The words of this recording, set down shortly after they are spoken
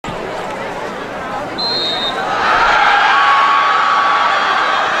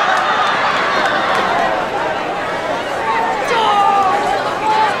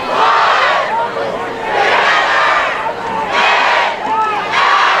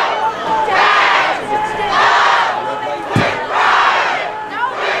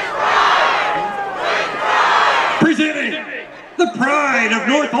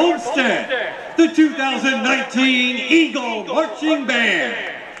Olmsted, the 2019 Eagle Marching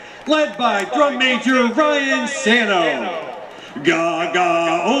Band, led by drum major Ryan Sano.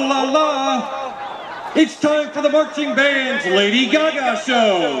 Gaga, oh la la! It's time for the Marching Band's Lady Gaga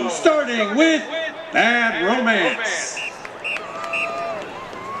show, starting with Bad Romance.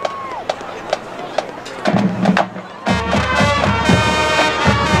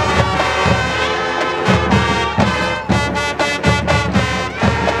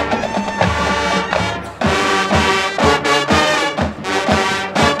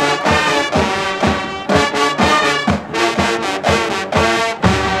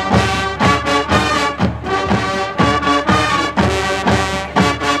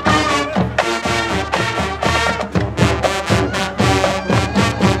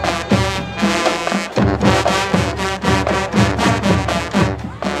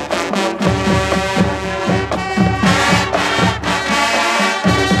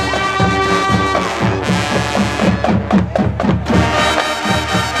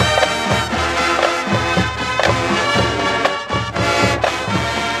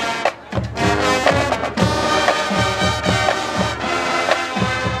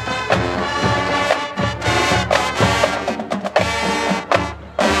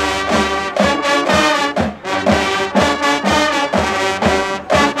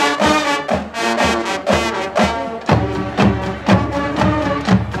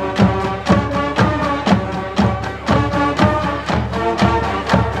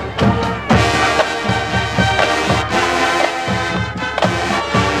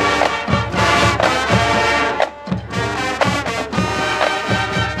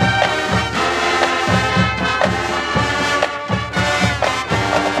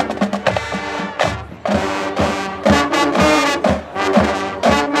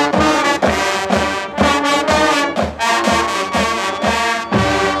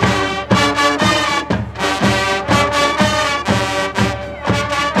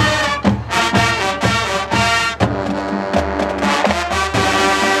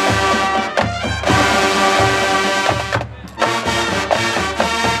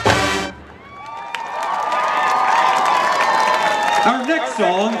 Our next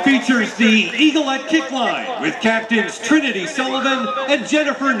song features the Eagleette Kickline with Captains Trinity Sullivan and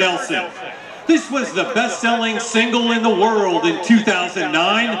Jennifer Nelson. This was the best-selling single in the world in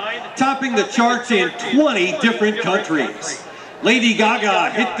 2009, topping the charts in 20 different countries. Lady Gaga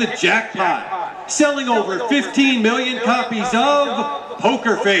hit the jackpot, selling over 15 million copies of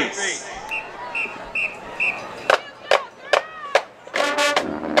Poker Face.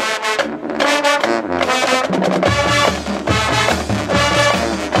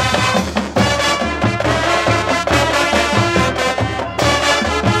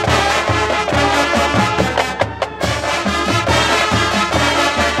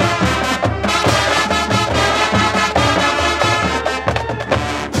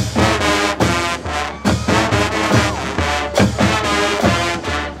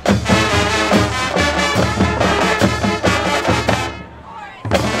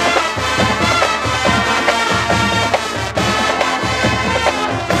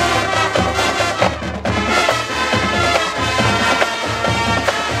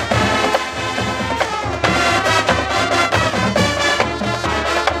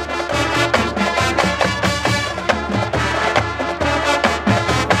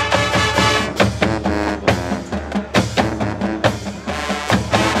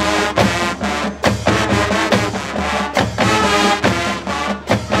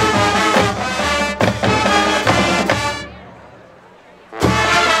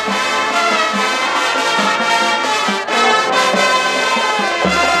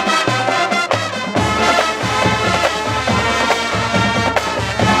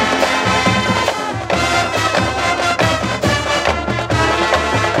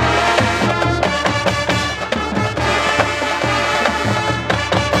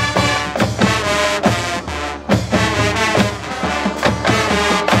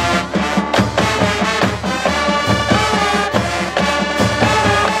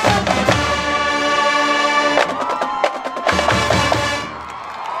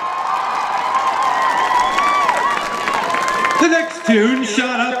 Tune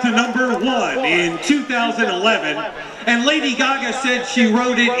shot up to #1 in 2011, and Lady Gaga said she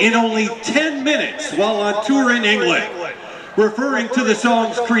wrote it in only 10 minutes while on tour in England, referring to the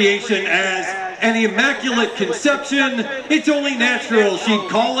song's creation as an immaculate conception. It's only natural she'd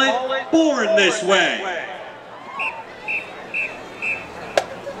call it Born This Way.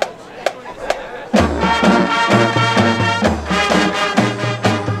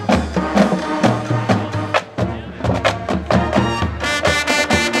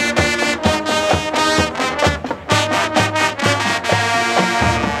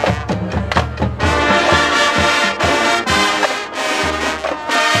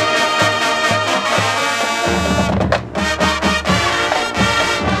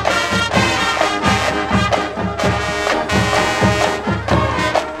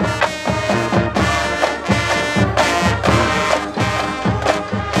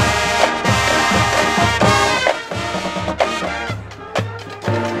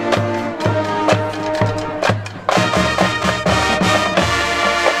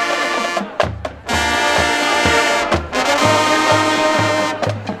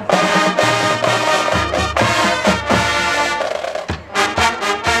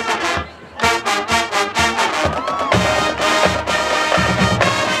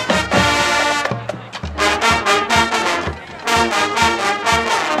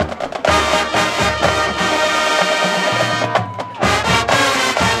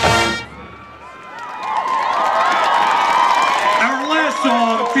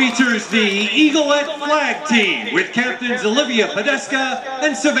 features the Eaglet Flag Team with captains Olivia Podesta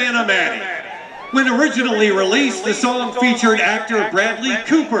and Savannah Manning. When originally released, the song featured actor Bradley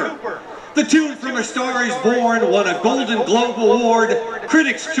Cooper. The tune from A Star Is Born won a Golden Globe Award,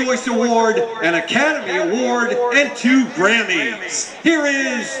 Critics' Choice Award, an Academy Award, and 2 Grammys. Here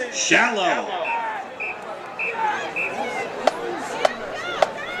is Shallow.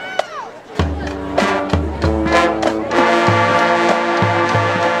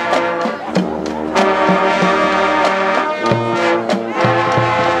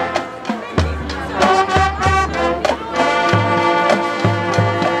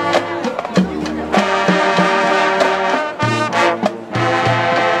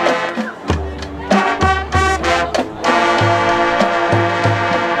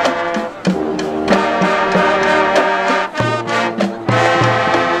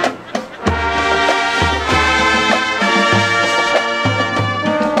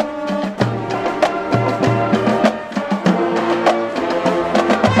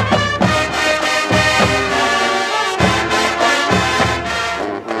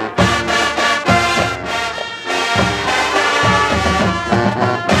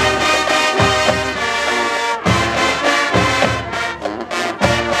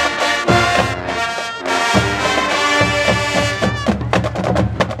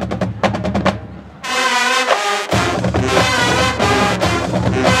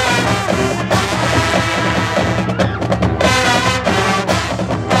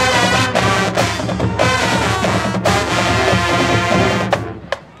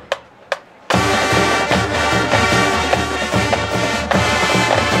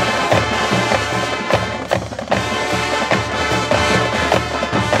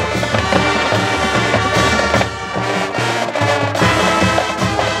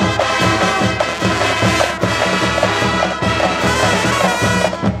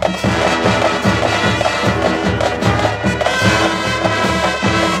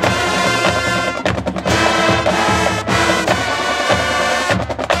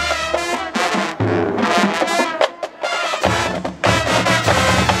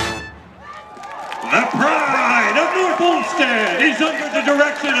 Olmsted is under the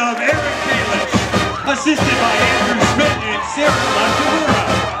direction of Eric Kalish, assisted by Andrew Smith and Sarah Montemura.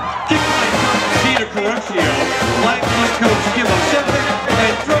 Kickline coach Gina Caroccio, flag coach Kim O'Sullivan,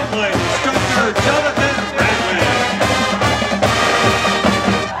 and throw